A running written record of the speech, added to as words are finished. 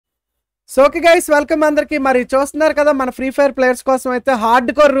So okay guys, welcome అందరికి. మరి చూస్తున్నారు కదా మన ఫ్రీ ఫైర్ ప్లేయర్స్ కోసం అయితే హార్డ్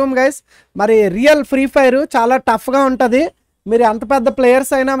కోర్ రూమ్ గైస్. మరి రియల్ ఫ్రీ ఫైర్ చాలా టఫ్గా ఉంటుంది. మీరు ఎంత పెద్ద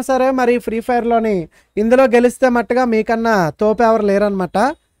ప్లేయర్స్ అయినా సరే మరి ఫ్రీ ఫైర్లోని ఇందులో గెలిస్తే మట్టుగా మీకన్నా తోపు ఎవరు లేరనమాట.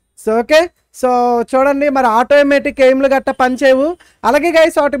 సో ఓకే, సో చూడండి మరి ఆటోమేటిక్ ఎయిమ్లు గట్ట పనిచేయవు. అలాగే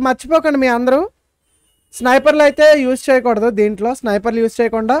గైస్ ఒకటి మర్చిపోకండి, మీ అందరూ స్నైపర్లు అయితే యూజ్ చేయకూడదు. దీంట్లో స్నైపర్లు యూజ్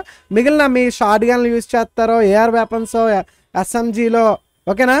చేయకుండా మిగిలిన మీ షార్ట్ గన్లు యూజ్ చేస్తారో, ఏఆర్ వెపన్స్, ఎస్ఎంజీలో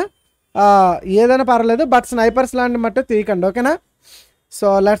ఓకేనా, ఏదైనా పర్వాలేదు, బట్ స్నైపర్స్ లాంటి మట్టు తీయకండి ఓకేనా. సో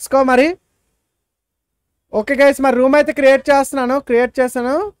లెట్స్ గో మరి. ఓకే గైస్, మరి రూమ్ అయితే క్రియేట్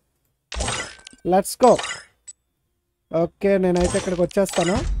చేశాను. Let's go. ఓకే, నేనైతే ఇక్కడికి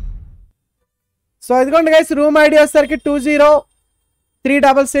వచ్చేస్తాను. సో ఇదిగోండి గైస్, రూమ్ ఐడి వచ్చేసరికి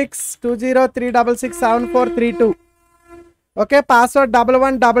 2036667432. Okay, password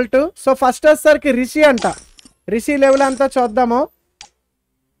 1122. సో ఫస్ట్ వచ్చేసరికి రిషి అంట. రిషి లెవెల్ అంతా చూద్దాము.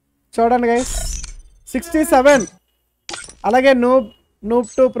 చూడండి గైస్, 67. అలాగే నూబ్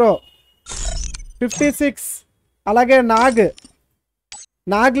 2 ప్రో 56. అలాగే నాగ్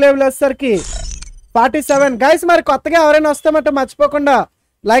లెవెల్ వచ్చేసరికి 47. గైస్ మరి కొత్తగా ఎవరైనా వస్తామంటే మర్చిపోకుండా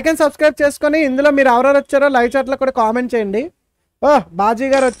లైక్ అండ్ సబ్స్క్రైబ్ చేసుకొని ఇందులో మీరు ఎవరెవరు వచ్చారో లైవ్ చాట్లో కూడా కామెంట్ చేయండి. ఓహ్, బాజీ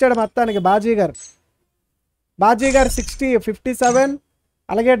గారు వచ్చాడు మొత్తానికి. బాజీ గారు 57.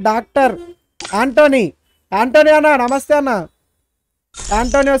 అలాగే డాక్టర్ ఆంటోనీ అన్న, నమస్తే అన్న.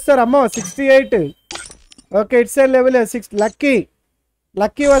 ఆంటోనీ వస్తారు అమ్మో 68. Okay, it's a level 6.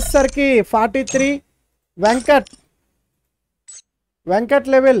 Lucky వచ్చేసరికి 43. వెంకట్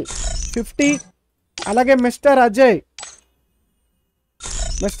లెవెల్ 50. అలాగే మిస్టర్ అజయ్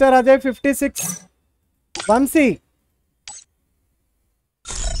 56. వంశీ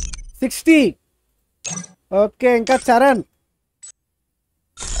 60. ఓకే, ఇంకా చరణ్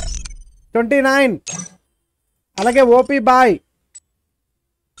 29. అలాగే ఓపీ బాయ్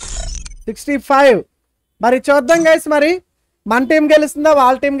 65. మరి చూద్దాం గైస్, మరి మన టీం గెలుస్తుందా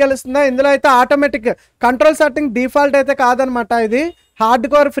వాళ్ళ టీం గెలుస్తుందా. ఇందులో అయితే ఆటోమేటిక్ కంట్రోల్ సెట్టింగ్ డిఫాల్ట్ అయితే కాదనమాట. ఇది hard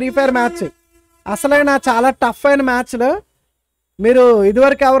core free fire match, అసలైన చాలా టఫ్ అయిన మ్యాచ్లు. మీరు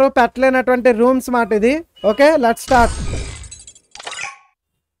ఇదివరకు ఎవరు పెట్టలేనటువంటి రూమ్స్ మాట ఇది. Okay, let's start.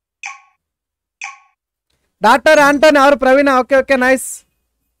 Doctor Antony ఎవరు? ప్రవీణ. Okay nice.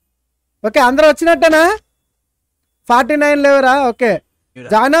 ఓకే, అందరూ వచ్చినట్టేనా? 49 లేవరా? ఓకే,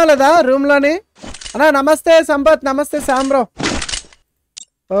 జాయిన్ అవ్వలేదా రూమ్లోని? అన్నా నమస్తే సంపత్, నమస్తే Sam bro.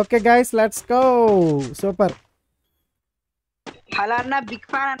 Okay guys, let's go. Super. Hello అన్న, బిగ్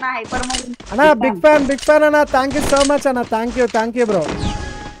ఫ్యాన్ అన్న. హైపర్ మూవీ అన్నా బిగ్ ఫ్యాన్ అన్న. థ్యాంక్ యూ సో మచ్ అన్న. Thank you bro.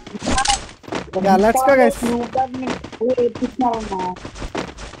 Let's go guys.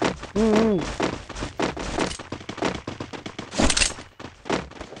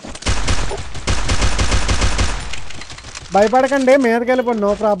 భయపడకండి, మీదకి వెళ్ళిపోండి,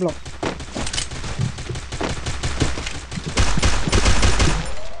 నో ప్రాబ్లం.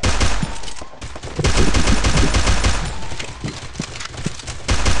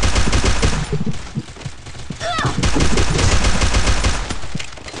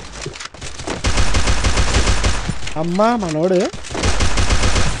 అమ్మా మనోడు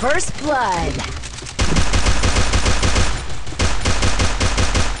ఫస్ట్ బ్లడ్.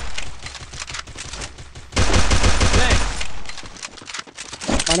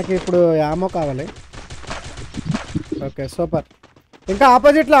 మనకి ఇప్పుడు యామో కావాలి. Okay super. ఇంకా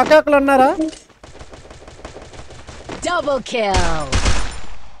ఆపోజిట్లో అక్కలు ఉన్నారా? Double kill.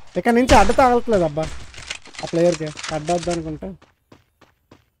 ఇక్కడ నుంచి అడ్డు తగలట్లేదు అబ్బా ఆ ప్లేయర్కి. అడ్డొద్దు అనుకుంటా.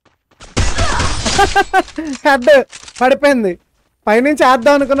 హెడ్ పడిపోయింది. పైనుంచి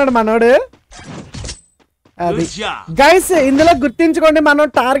వేద్దాం అనుకున్నాడు మనోడు. అది గైస్, ఇందులో గుర్తించుకోండి, మనం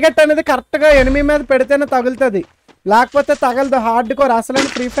టార్గెట్ అనేది కరెక్ట్గా ఎనిమి మీద పెడితేనే తగులుతుంది, లేకపోతే తగలదు. హార్డ్ కోర్ అసలైన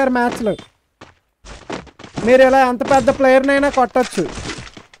ఫ్రీ ఫైర్ మ్యాచ్లు. మీరు ఇలా ఎంత పెద్ద ప్లేయర్నైనా కొట్టచ్చు,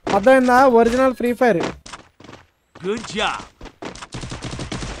 అర్థమైందా? Original free fire.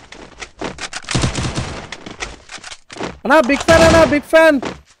 అన్నా బిగ్ ఫ్యాన్.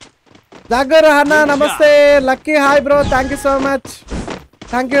 దగ్గర అన్న నమస్తే. Lucky hi bro, thank you so much.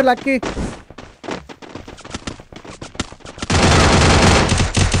 Thank you lucky.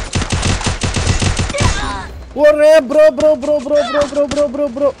 ఓరే బ్రో.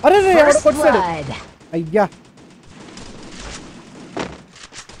 అరే ఎవడు కొట్టాడు? అయ్యా,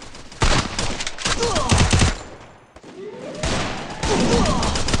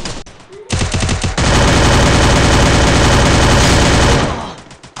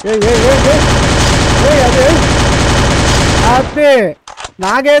 అదే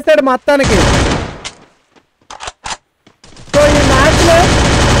నాగేసాడు మొత్తానికి. సో ఈ మ్యాచ్ లో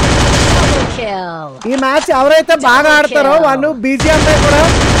ఈ మ్యాచ్ ఎవరైతే బాగా ఆడతారో వాళ్ళు బీజిఎంఐ కూడా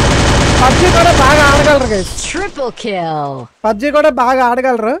పబ్జి కూడా బాగా ఆడగలరు గైస్. Triple kill. పబ్జి కూడా బాగా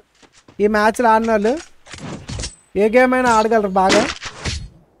ఆడగలరు. ఈ మ్యాచ్లు ఆడిన వాళ్ళు ఏ గేమ్ అయినా ఆడగలరు బాగా.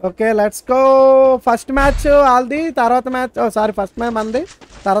 Okay let's go. First match ఆల్ది, తర్వాత మ్యాచ్ సారీ ఫస్ట్ మ్యాచ్ మంది,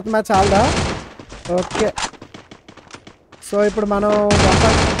 తర్వాత మ్యాచ్ ఆల్దా. ఓకే సో ఇప్పుడు మనం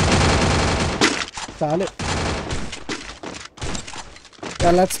చాలు.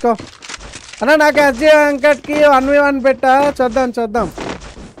 లెట్స్ గో అన్నా. నాకు ఎస్జీ వెంకట్కి 1v1 పెట్టా, చూద్దాం.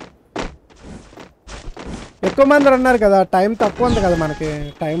 ఎక్కువ మంది ఉన్నారు కదా, టైం తక్కువ ఉంది కదా మనకి.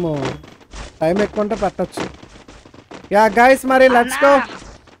 టైం ఎక్కువ ఉంటే పెట్టచ్చు. యా గైస్ మరి లెట్స్ గో.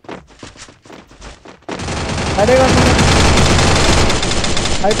 రెడీగా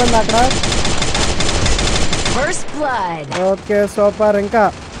అయిపోయింది అక్కడ. Okay super. ఇంకా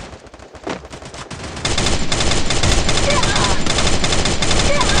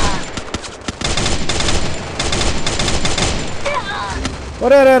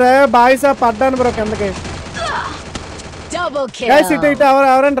ఒరే రే బాయ్ సార్ పడ్డాను బ్రో కిందకి. గైస్ ఇటు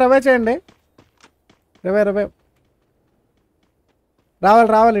ఎవరైనా రవే చేయండి. రవే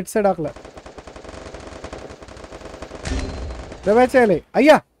రావాలి ఇటు సైడ్ ఒకలా రవే చేయాలి.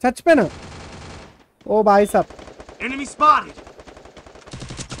 అయ్యా చచ్చిపోయాను. ఓ బాయ్ సాబ్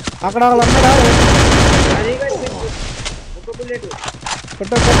అక్కడ వాళ్ళు ఉన్నారా?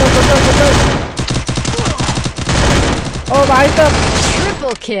 ఓ బాయ్ సాబ్.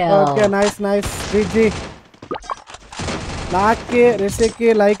 Okay nice GG. నాకి రిషికి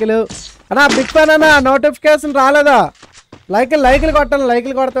లైకులు అన్నా. బిగ్ ఫ్యాన్ అన్నా. నోటిఫికేషన్ రాలేదా? లైకులు కొట్టాను.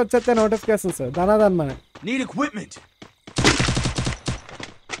 లైకులు కొడితే వచ్చేస్తే నోటిఫికేషన్స్ ధనాదన్ మన.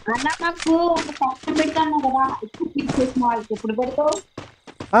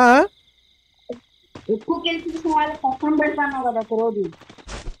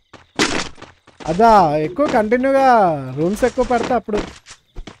 అదా ఎక్కువ కంటిన్యూగా రూమ్స్ ఎక్కువ పెడతా అప్పుడు.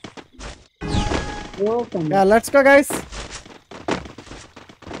 Let's go guys.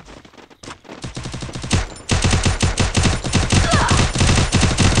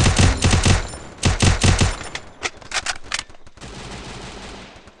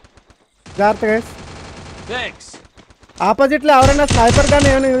 జాగ్రత్త గైస్. ఆపోజిట్ లో ఎవరైనా స్నైపర్ గానీ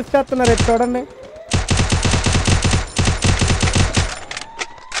ఏమైనా యూజ్ చేస్తున్నారు చూడండి.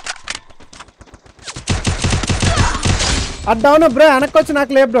 అది డౌన్ బ్రో. వెనక్కొచ్చు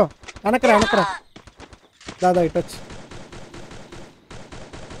నాకు లే బ్రో. వెనకరా దాదా ఇటు వచ్చి.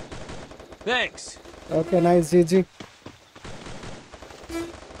 Okay nice GG.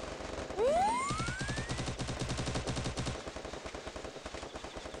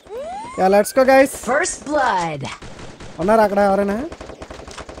 Let's go guys. ఉన్నారు అక్కడ ఎవరైనా?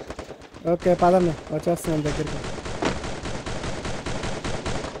 ఓకే పదండి వచ్చేస్తున్నాను దగ్గరికి.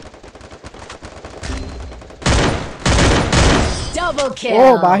 ఓ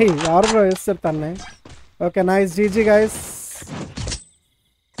బాహి ఎవరు బ్రో వేస్తారు తన్నే. Okay nice GG guys.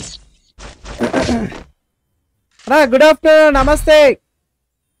 Good afternoon. నమస్తే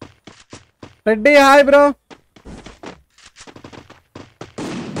Reddy. Hi bro.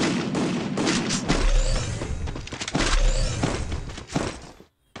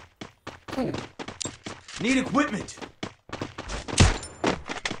 Need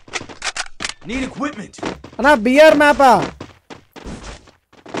equipment. అన్నా బిఆర్ మ్యాపా?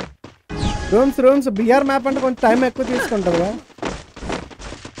 రూమ్స్ బిఆర్ మ్యాప్ అంటే కొంచెం టైం ఎక్కువ తీసుకుంటుందా?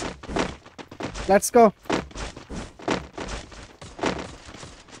 Let's go.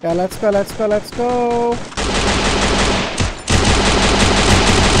 Let's go.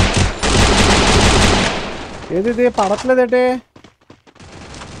 ఏది పడట్లేదేంటి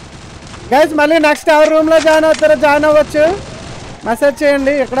గైస్? మళ్ళీ నెక్స్ట్ ఎవరి రూమ్లో జాయిన్ అవుతారో జాయిన్ అవ్వచ్చు. మెసేజ్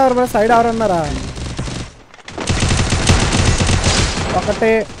చేయండి. ఎక్కడ ఎవరు సైడ్ ఎవరు ఉన్నారా?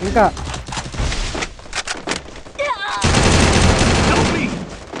 ఒకటే ఇంకా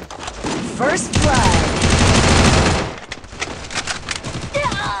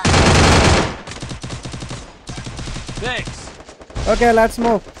ఓకే లెట్స్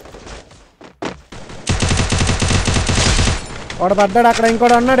మూవ్. వాడు పడ్డాడు అక్కడ.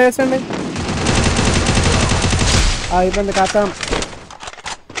 ఇంకోటి అన్నాడు వేసండి. అయిపోయింది కథం.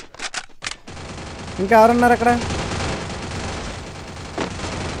 ఇంకా ఎవరున్నారు అక్కడ?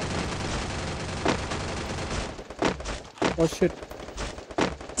 Oh shit.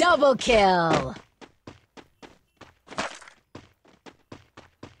 Double kill.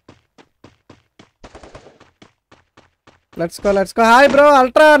 Let's go. Hi bro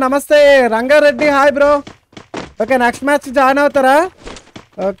ultra. నమస్తే Rangareddy. Hi bro. Okay next match join అవుతారా?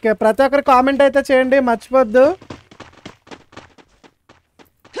 ఓకే ప్రతి ఒక్కరు కామెంట్ అయితే చేయండి మర్చిపోద్దు.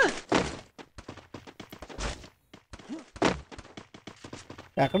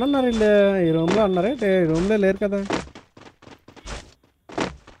 ఎక్కడున్నారు వీళ్ళు? ఈ రూమ్లో ఉన్నారా? ఈ రూమ్లో లేరు కదా.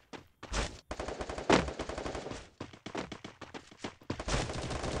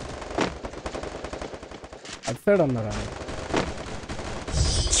 అటు సైడ్ ఉన్నారా?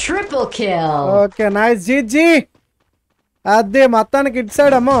 Triple kill. Okay nice GG. అది మొత్తానికి ఇటు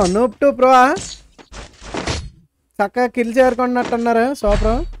సైడ్ అమ్మో నూప్ టూ ప్రో చక్కగా కిల్ చేరుకున్నట్టున్నారు.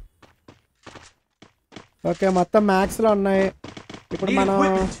 సూపర్. ఓకే మొత్తం మ్యాక్స్లో ఉన్నాయి. ఇప్పుడు మనం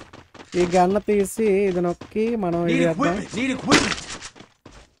ఈ గన్న తీసి ఇది నొక్కి మనం ఇది చేద్దాం.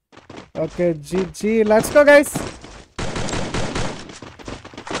 Okay GG let's go guys.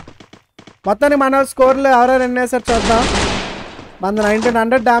 మొత్తానికి మన స్కోర్లు ఎవరెవరు ఎన్ని వేసారు చూద్దాం. మన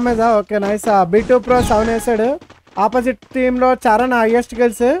 1900 డ్యామేజా. Okay nice. B2 Pro 7 వేసాడు. ఆపోజిట్ టీంలో Charan highest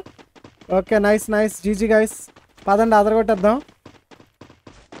గెల్స్. Okay nice nice GG guys. పదండి అదరగొట్టేద్దాం.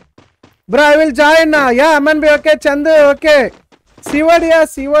 Bro I will join. Yeah MNB. Okay Chandu. Okay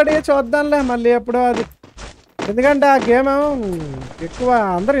సివడియా చూద్దాంలే మళ్ళీ ఎప్పుడో అది. ఎందుకంటే ఆ గేమ్ ఎక్కువ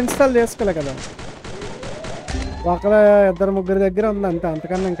అందరూ ఇన్స్టాల్ చేసుకోలే కదా. ఒకరు ఇద్దరు ముగ్గురు దగ్గర ఉంది అంతే.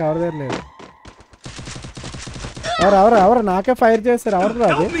 అంతకన్నా ఇంకా ఎవరి దగ్గర లేదు. ఎవరు నాకే ఫైర్ చేస్తారు. ఎవరు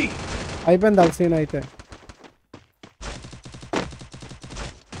అది అయిపోయింది అది సీన్ అయితే.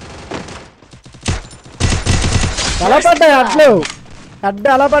 ఎలా పడ్డాయి అడ్లు? అడ్డు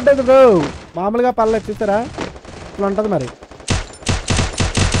ఎలా పడ్డది బ్రో? మామూలుగా పళ్ళ చూస్తారా ఇట్లా ఉంటుంది మరి.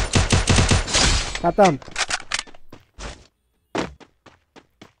 ఖతం.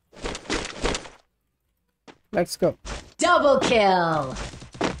 Let's go. Double kill.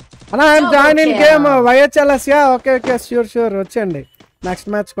 అన్నా I'm join in game వైహెచ్ఎల్ఎస్. Yeah okay okay sure వచ్చేయండి నెక్స్ట్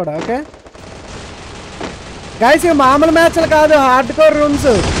మ్యాచ్ కూడా. ఓకే గైస్ ఇవి మామూలు మ్యాచ్లు కాదు, హార్డ్ కోర్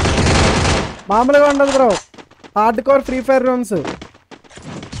రూమ్స్. మామూలుగా ఉండదు bro. Hard core free fire rooms,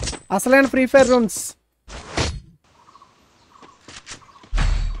 అసలైన ఫ్రీ ఫైర్ రూమ్స్.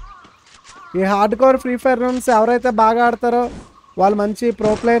 ఈ hard core free fire rooms ఎవరైతే బాగా ఆడతారో వాళ్ళు మంచి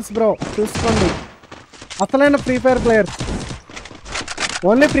ప్రో ప్లేయర్స్ బ్రో. చూసుకోండి అసలైన free fire players.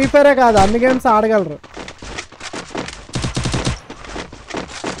 Only free ఫైరే కాదు అన్ని గేమ్స్ ఆడగలరు.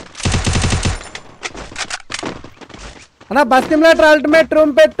 అన్నా బస్ సిమ్యులేటర్ అల్టిమేట్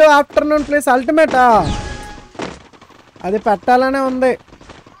రూమ్ పెట్టు ఆఫ్టర్నూన్ ప్లీజ్. అల్టిమేటా అది పెట్టాలనే ఉంది.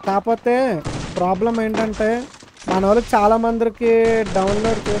 కాకపోతే ప్రాబ్లం ఏంటంటే మన వాళ్ళకి చాలా మందికి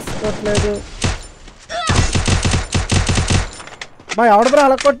డౌన్లోడ్ చేసుకోవట్లేదు. మా ఎవడు బ్రో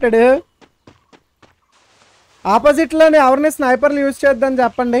అలా కొట్టాడు? ఆపోజిట్లోని ఎవరిని స్నైపర్లు యూజ్ చేద్దాం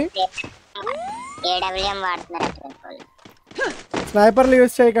చెప్పండి. స్నైపర్లు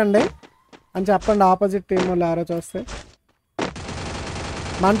యూజ్ చేయకండి అని చెప్పండి ఆపోజిట్ టీం వాళ్ళు ఎవరో చూస్తే.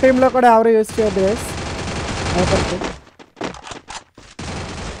 మన టీంలో కూడా ఎవరు యూజ్ చేయద్దు స్నైపర్కి.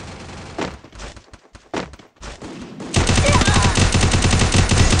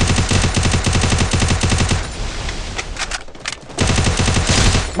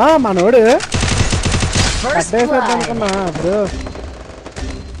 మనోడు అనుకున్నా బ్రో.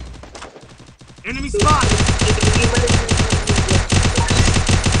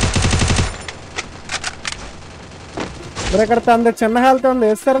 బ్రో ఇక్కడ తన చిన్న హెల్త్ ఉంది,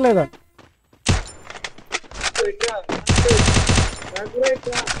 వేస్తారా లేదా?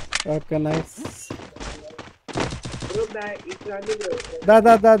 Okay nice. దా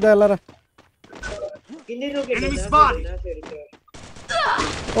వెళ్ళరా.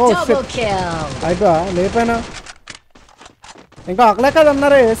 ఓ అయిపోయా లేపానా? ఇంకా ఒకలే కదా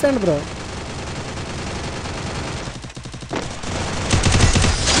అన్నారా? వేసేయండి బ్రో.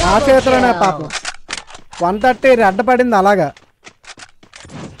 ఆ చేతిలోనే పాపం 130 రెడ్ పడింది అలాగా.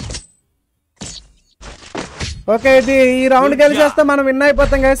 ఓకే ఇది ఈ రౌండ్ గెలిచేస్తే మనం విన్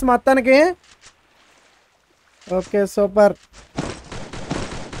అయిపోతాం గైస్ మొత్తానికి. Okay super.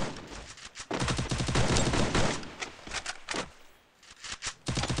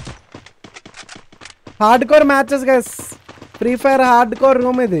 Hard core matches guys. Free fire hard core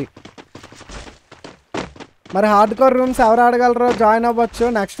room ఇది. మరి హార్డ్ కోర్ రూమ్స్ ఎవరు ఆడగలరో జాయిన్ అవ్వచ్చు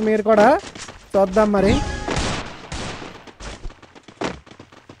నెక్స్ట్ మీరు కూడా. చూద్దాం మరి.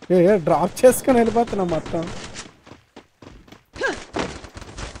 డ్రాప్ చేసుకొని వెళ్ళిపోతున్నాం మొత్తం.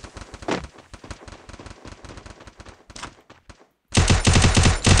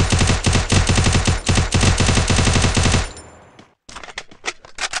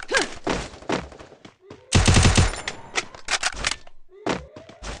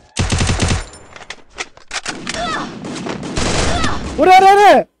 ఊరే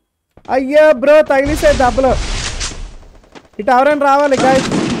అయ్యా బ్రో తగిలిసే దెబ్బలు. ఇటు ఎవరైనా రావాలి గైస్.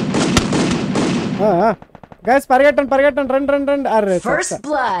 గైస్ పరిగెట్టండి రండి. అరే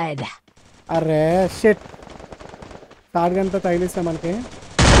అరే షిట్. తాడుగంతా తగిలిస్తా మనకి.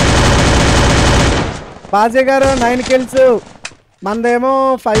 బాజీ గారు 9 kills, మనదేమో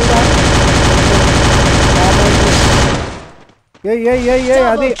 5. ఏ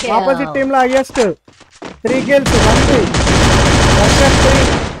అది ఆపోజిట్ టీమ్ లో హైయెస్ట్ 3 kills,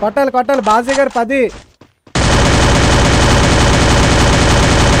 1 కొట్టాలి బాజీ గారు 10.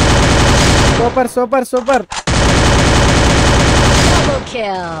 సూపర్. Double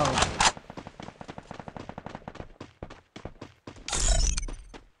kill.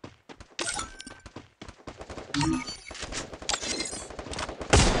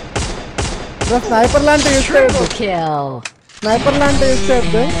 స్నైపర్ లాంటి యూస్ Triple kill.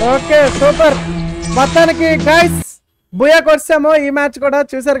 చేయొద్దు. Okay super. మొత్తానికి గైస్ బుయా కొట్టాము ఈ మ్యాచ్ కూడా,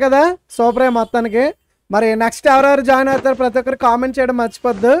 చూసారు కదా సూపరే మొత్తానికి. మరి నెక్స్ట్ ఎవరెవరు జాయిన్ అవుతారు ప్రతి ఒక్కరు కామెంట్ చేయడం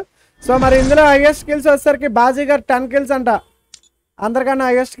మర్చిపోద్దు. సో మరి ఇందులో హైయెస్ట్ కిల్స్ వచ్చేసరికి బాజీ గారు 10 kills అంట, అందరికన్నా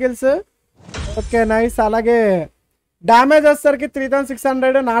హైయెస్ట్ కిల్స్. Okay nice. అలాగే డ్యామేజ్ వచ్చేసరికి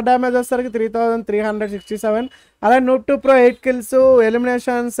 3600, నా డ్యామేజ్ వచ్చేసరికి 3367. అలాగే నూట్ 2 Pro 8 kills,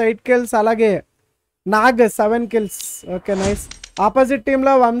 ఎలిమినేషన్స్ 8 kills, అలాగే Nag 7 kills. Okay nice. Opposite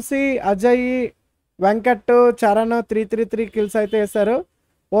టీంలో వంశీ, అజయ్, వెంకట్, చరణ్ 333 kills అయితే వేస్తారు.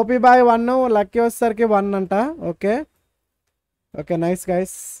 ఓపీ బాయ్ 1, లక్కీ వచ్చేసరికి 1 అంట. Okay nice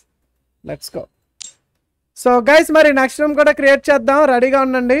guys, let's go. So guys మరి నెక్స్ట్ రూమ్ కూడా క్రియేట్ చేద్దాం, రెడీగా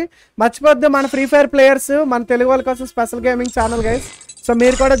ఉండండి. మర్చిపోద్దు మన ఫ్రీ ఫైర్ ప్లేయర్స్, మన తెలుగు వాళ్ళ కోసం special gaming channel guys. So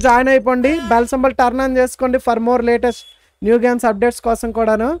మీరు కూడా జాయిన్ అయిపోండి, బెల్ సింబల్ టర్న్ ఆన్ చేసుకోండి for more latest new games updates కోసం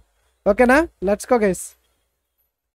కూడాను. ఓకేనా, లెట్స్ గో గైస్.